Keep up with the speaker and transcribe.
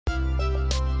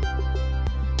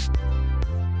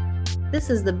This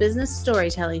is the Business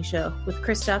Storytelling Show with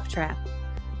Christoph Trapp.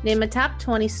 Name a top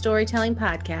 20 storytelling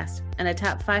podcast and a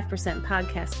top 5%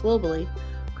 podcast globally.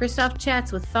 Christoph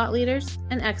chats with thought leaders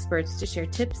and experts to share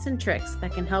tips and tricks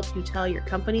that can help you tell your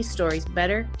company's stories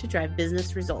better to drive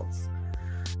business results.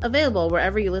 Available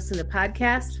wherever you listen to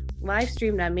podcasts, live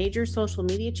streamed on major social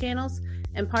media channels,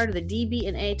 and part of the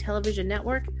DB&A television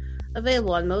network.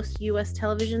 Available on most U.S.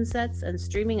 television sets and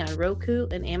streaming on Roku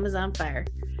and Amazon Fire.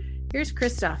 Here's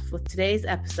Christoph with today's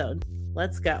episode.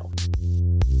 Let's go.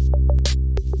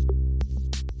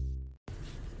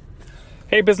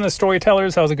 Hey, business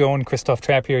storytellers. How's it going? Christoph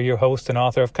Trapp here, your host and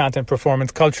author of Content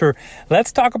Performance Culture.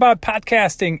 Let's talk about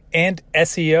podcasting and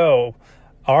SEO.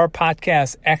 Are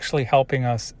podcasts actually helping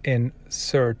us in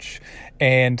search?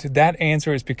 And that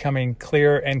answer is becoming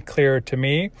clearer and clearer to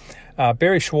me.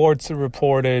 Barry Schwartz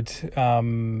reported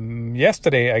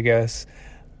yesterday, I guess,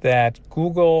 that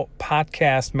Google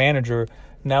Podcast Manager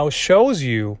now shows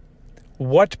you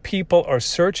what people are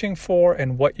searching for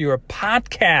and what your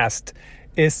podcast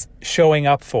is showing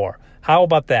up for. How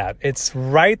about that? It's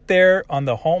right there on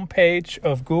the homepage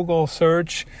of Google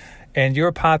search, and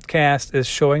your podcast is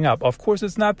showing up. Of course,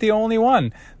 it's not the only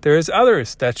one. There's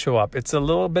others that show up. It's a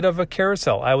little bit of a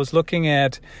carousel. I was looking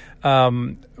at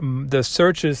the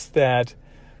searches that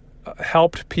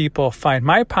helped people find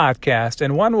my podcast,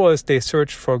 and one was they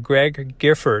searched for Greg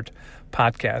Gifford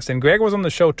podcast, and Greg was on the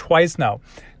show twice now.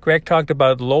 Greg talked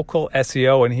about local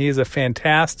SEO, and he's a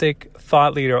fantastic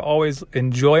thought leader. Always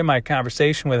enjoy my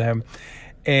conversation with him,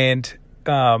 and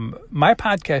my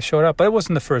podcast showed up, but it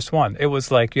wasn't the first one. It was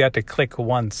like you had to click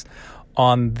once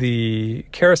on the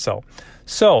carousel.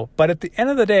 But at the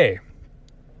end of the day,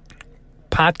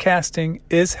 podcasting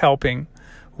is helping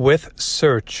with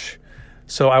search.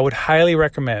 So I would highly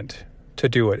recommend to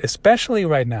do it, especially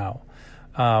right now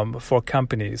for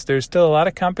companies. There's still a lot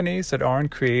of companies that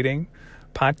aren't creating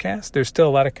podcasts. There's still a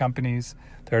lot of companies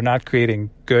that are not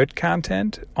creating good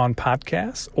content on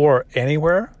podcasts or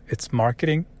anywhere. It's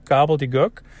marketing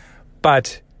gobbledygook.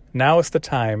 But now is the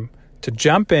time to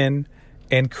jump in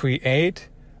and create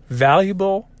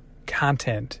valuable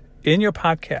content in your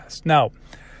podcast. Now,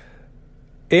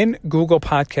 in Google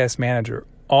Podcast Manager,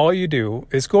 all you do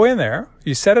is go in there,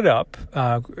 you set it up,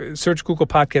 search Google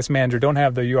Podcast Manager. Don't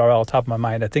have the URL top of my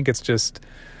mind. I think it's just,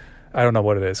 I don't know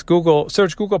what it is.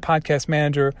 Search Google Podcast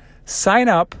Manager, sign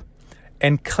up,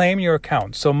 and claim your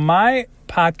account. So my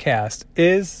podcast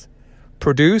is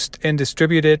produced and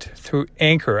distributed through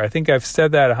Anchor. I think I've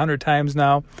said that 100 times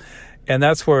now, and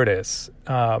that's where it is.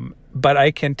 But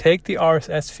I can take the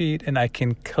RSS feed and I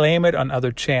can claim it on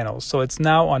other channels. So it's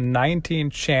now on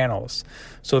 19 channels.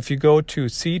 So if you go to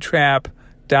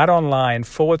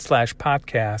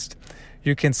ctrap.online/podcast,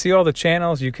 you can see all the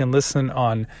channels. You can listen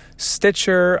on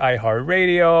Stitcher,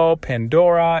 iHeartRadio,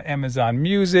 Pandora, Amazon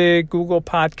Music, Google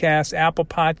Podcasts, Apple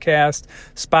Podcasts,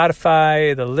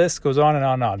 Spotify. The list goes on and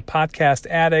on and on. Podcast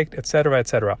Addict, etc.,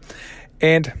 etc.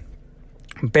 And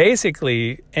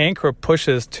basically, Anchor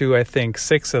pushes to, I think,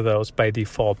 6 of those by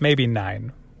default, maybe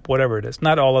 9, whatever it is.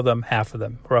 Not all of them, half of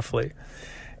them, roughly.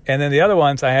 And then the other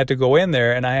ones, I had to go in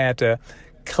there and I had to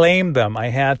claim them. I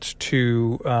had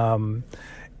to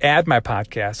add my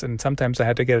podcast, and sometimes I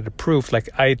had to get it approved. Like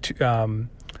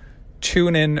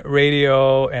TuneIn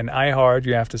Radio and iHeart,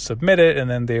 you have to submit it,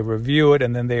 and then they review it,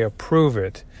 and then they approve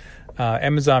it.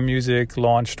 Amazon Music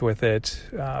launched with it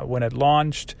when it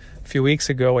launched a few weeks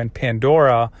ago, and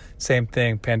Pandora, same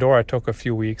thing. Pandora took a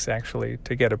few weeks actually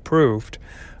to get approved.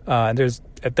 And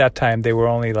at that time they were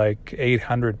only like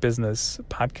 800 business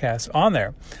podcasts on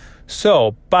there.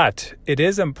 But it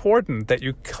is important that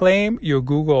you claim your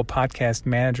Google Podcast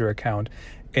Manager account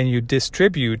and you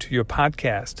distribute your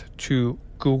podcast to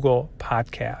Google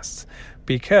Podcasts,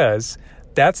 because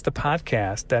that's the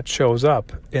podcast that shows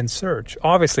up in search.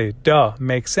 Obviously,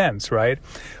 makes sense, right?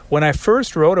 When I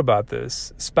first wrote about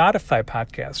this, Spotify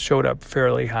podcast showed up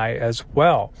fairly high as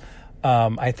well.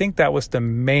 I think that was the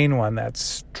main one that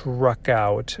struck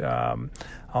out.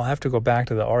 I'll have to go back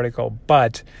to the article,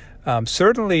 but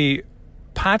certainly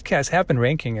podcasts have been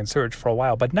ranking in search for a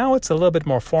while, but now it's a little bit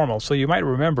more formal. So you might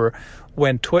remember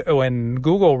when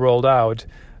Google rolled out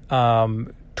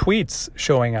tweets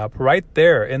showing up right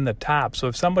there in the top. So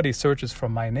if somebody searches for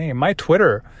my name, my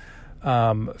Twitter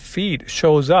feed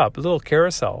shows up, a little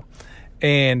carousel.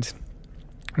 And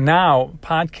now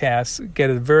podcasts get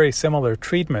a very similar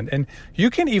treatment. And you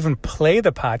can even play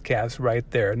the podcast right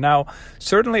there. Now,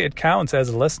 certainly it counts as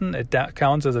a listen. It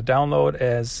counts as a download.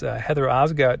 As Heather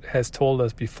Osgott has told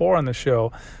us before on the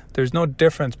show, there's no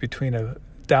difference between a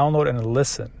download and a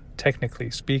listen,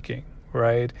 technically speaking,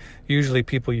 right? Usually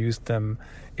people use them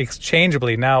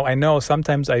exchangeably. Now, I know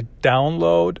sometimes I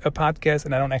download a podcast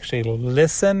and I don't actually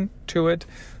listen to it,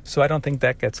 so I don't think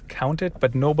that gets counted,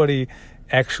 but nobody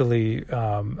actually,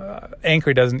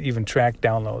 Anchor doesn't even track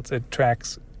downloads. It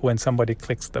tracks when somebody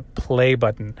clicks the play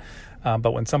button.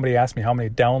 But when somebody asks me how many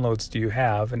downloads do you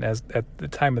have, and as at the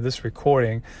time of this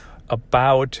recording,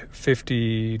 about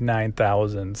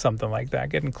 59,000, something like that,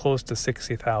 getting close to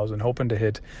 60,000, hoping to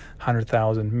hit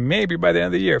 100,000 maybe by the end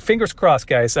of the year. Fingers crossed,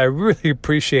 guys. I really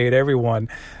appreciate everyone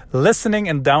listening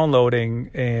and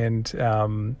downloading and,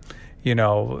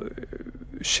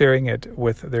 sharing it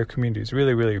with their communities.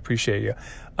 Really, really appreciate you.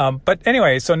 But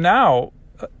anyway, so now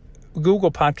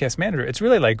Google Podcast Manager, it's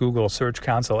really like Google Search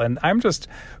Console. And I'm just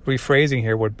rephrasing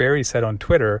here what Barry said on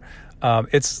Twitter.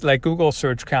 It's like Google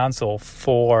Search Console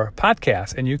for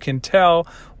podcasts, and you can tell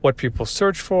what people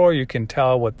search for. You can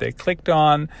tell what they clicked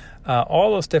on,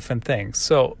 all those different things.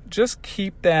 So just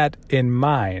keep that in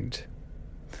mind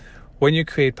when you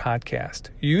create podcast.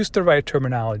 Use the right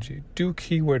terminology. Do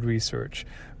keyword research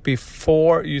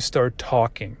before you start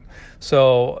talking.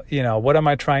 So, what am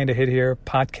I trying to hit here?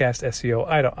 Podcast SEO.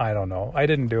 I don't know. I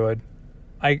didn't do it.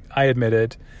 I admit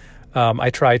it. I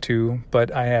tried to,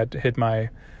 but I had hit my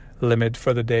limit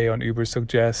for the day on Uber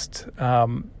Suggest,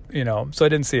 so I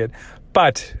didn't see it.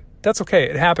 But that's okay.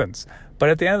 It happens. But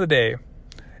at the end of the day,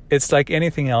 it's like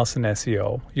anything else in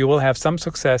SEO. You will have some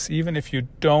success even if you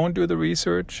don't do the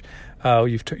research.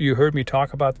 You heard me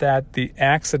talk about that. The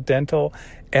accidental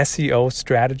SEO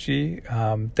strategy,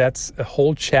 that's a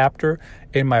whole chapter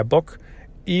in my book.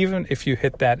 Even if you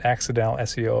hit that accidental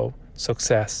SEO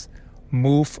success,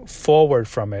 move forward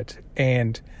from it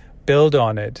and build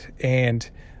on it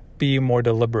and be more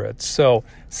deliberate. So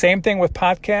same thing with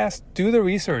podcasts. Do the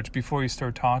research before you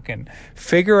start talking.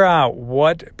 Figure out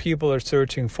what people are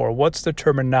searching for. What's the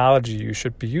terminology you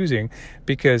should be using?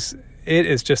 Because it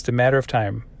is just a matter of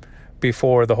time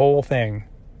before the whole thing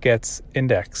gets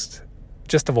indexed.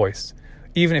 Just a voice,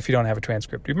 even if you don't have a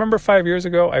transcript. You remember 5 years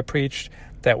ago, I preached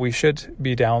that we should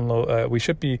be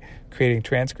creating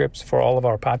transcripts for all of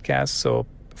our podcasts. So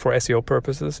for SEO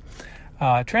purposes,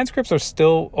 transcripts are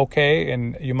still okay,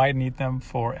 and you might need them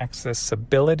for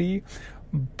accessibility.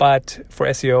 But for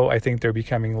SEO, I think they're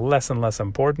becoming less and less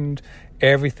important.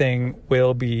 Everything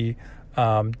will be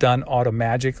done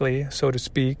automagically, so to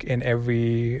speak, in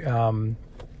every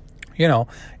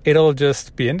it'll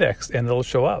just be indexed and it'll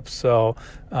show up. So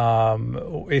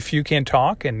if you can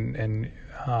talk and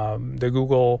the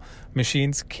Google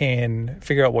machines can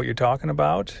figure out what you're talking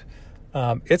about,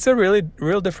 it's a real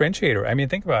differentiator. I mean,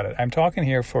 think about it. I'm talking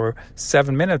here for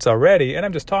 7 minutes already, and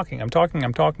I'm just talking. I'm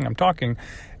talking.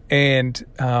 And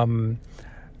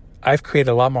I've created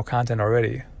a lot more content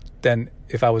already than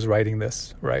if I was writing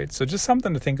this, right? So just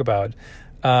something to think about.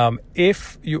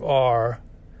 If you are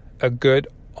a good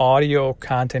audio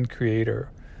content creator,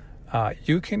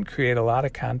 you can create a lot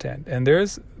of content, and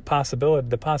there's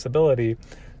the possibility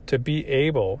to be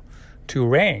able to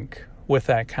rank with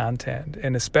that content.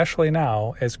 And especially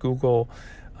now, as Google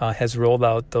has rolled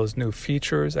out those new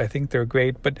features, I think they're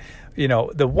great. But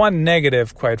the one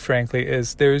negative, quite frankly,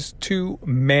 is there's too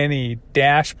many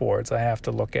dashboards I have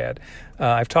to look at.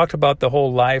 I've talked about the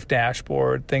whole live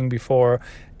dashboard thing before.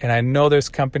 And I know there's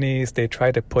companies, they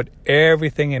try to put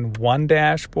everything in one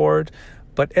dashboard.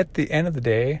 But at the end of the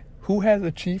day, who has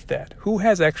achieved that? Who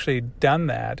has actually done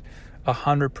that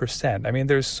 100%? I mean,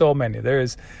 there's so many.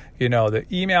 There's, the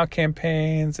email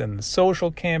campaigns and the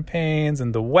social campaigns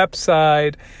and the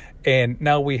website. And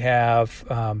now we have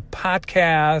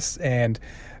podcasts and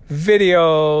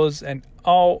videos and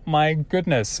oh my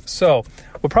goodness. So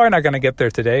we're probably not going to get there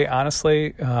today,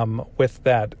 honestly, with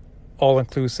that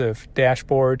all-inclusive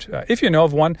dashboard. If you know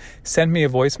of one, send me a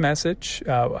voice message.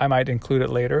 I might include it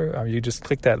later. You just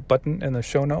click that button in the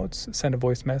show notes, send a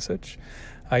voice message.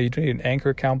 You do need an Anchor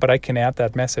account, but I can add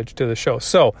that message to the show.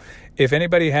 So if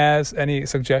anybody has any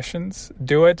suggestions,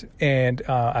 do it, and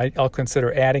I'll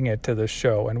consider adding it to the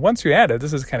show. And once you add it,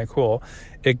 this is kind of cool,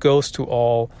 it goes to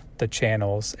all the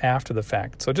channels after the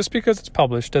fact. So just because it's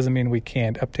published doesn't mean we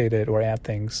can't update it or add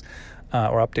things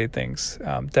or update things.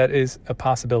 That is a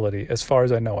possibility as far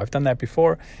as I know. I've done that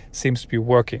before. Seems to be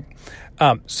working.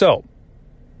 So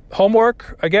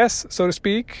homework, I guess, so to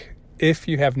speak, if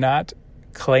you have not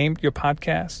claimed your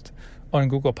podcast on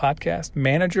Google Podcast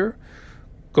Manager,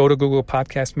 go to Google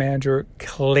Podcast Manager,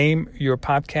 claim your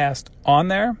podcast on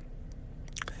there,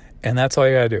 and that's all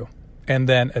you got to do. And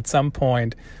then at some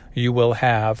point, you will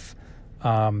have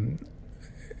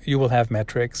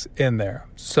metrics in there.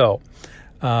 So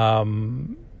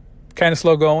kind of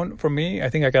slow going for me. I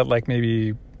think I got like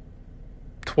maybe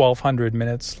 1,200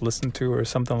 minutes listened to or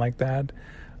something like that.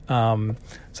 So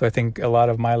I think a lot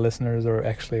of my listeners are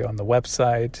actually on the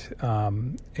website,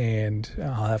 and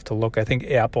I'll have to look. I think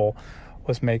Apple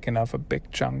was making up a big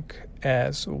chunk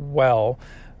as well,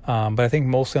 but I think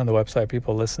mostly on the website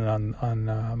people listen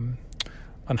on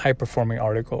high performing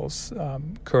articles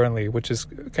currently, which has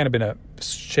kind of been a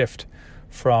shift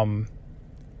from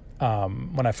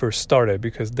when I first started,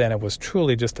 because then it was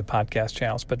truly just the podcast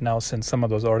channels. But now, since some of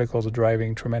those articles are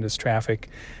driving tremendous traffic,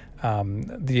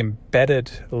 the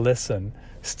embedded listen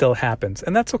still happens,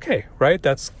 and that's okay, right?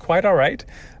 That's quite all right.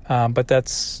 But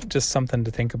that's just something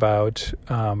to think about.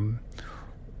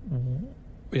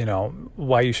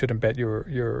 Why you should embed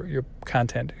your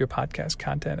content, your podcast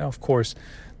content. And of course,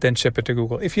 then ship it to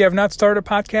Google. If you have not started a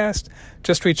podcast,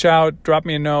 just reach out, drop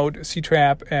me a note,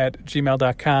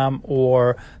 ctrap@gmail.com,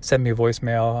 or send me a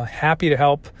voicemail. Happy to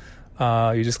help.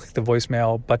 You just click the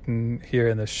voicemail button here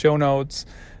in the show notes.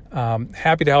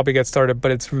 Happy to help you get started,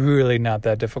 but it's really not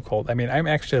that difficult. I mean, I'm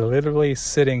actually literally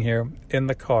sitting here in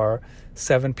the car,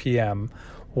 7 p.m.,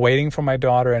 waiting for my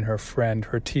daughter and her friend,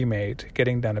 her teammate,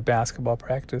 getting done at basketball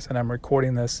practice, and I'm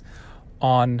recording this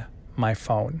on my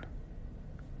phone.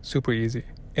 Super easy.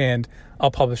 And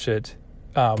I'll publish it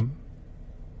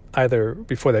either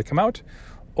before they come out,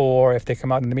 or if they come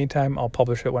out in the meantime, I'll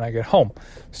publish it when I get home.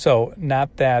 So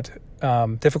not that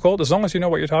difficult, as long as you know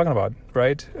what you're talking about,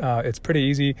 right? It's pretty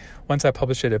easy. Once I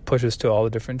publish it, it pushes to all the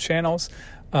different channels.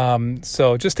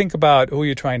 So just think about who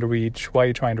you're trying to reach, why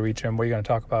you're trying to reach them, what you're going to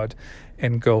talk about,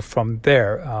 and go from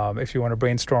there. If you want to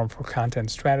brainstorm for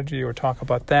content strategy or talk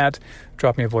about that,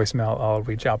 drop me a voicemail. I'll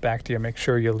reach out back to you. Make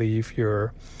sure you leave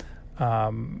your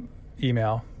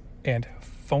email and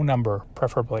phone number,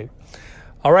 preferably.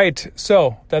 All right,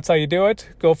 so that's how you do it.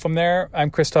 Go from there. I'm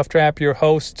Christoph Trapp, your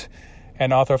host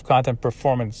and author of Content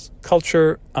Performance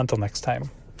Culture. Until next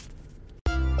time.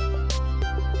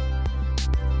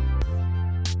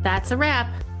 That's a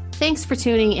wrap. Thanks for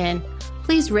tuning in.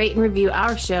 Please rate and review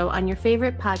our show on your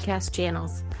favorite podcast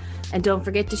channels. And don't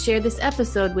forget to share this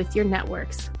episode with your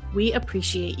networks. We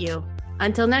appreciate you.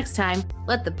 Until next time,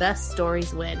 let the best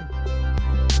stories win.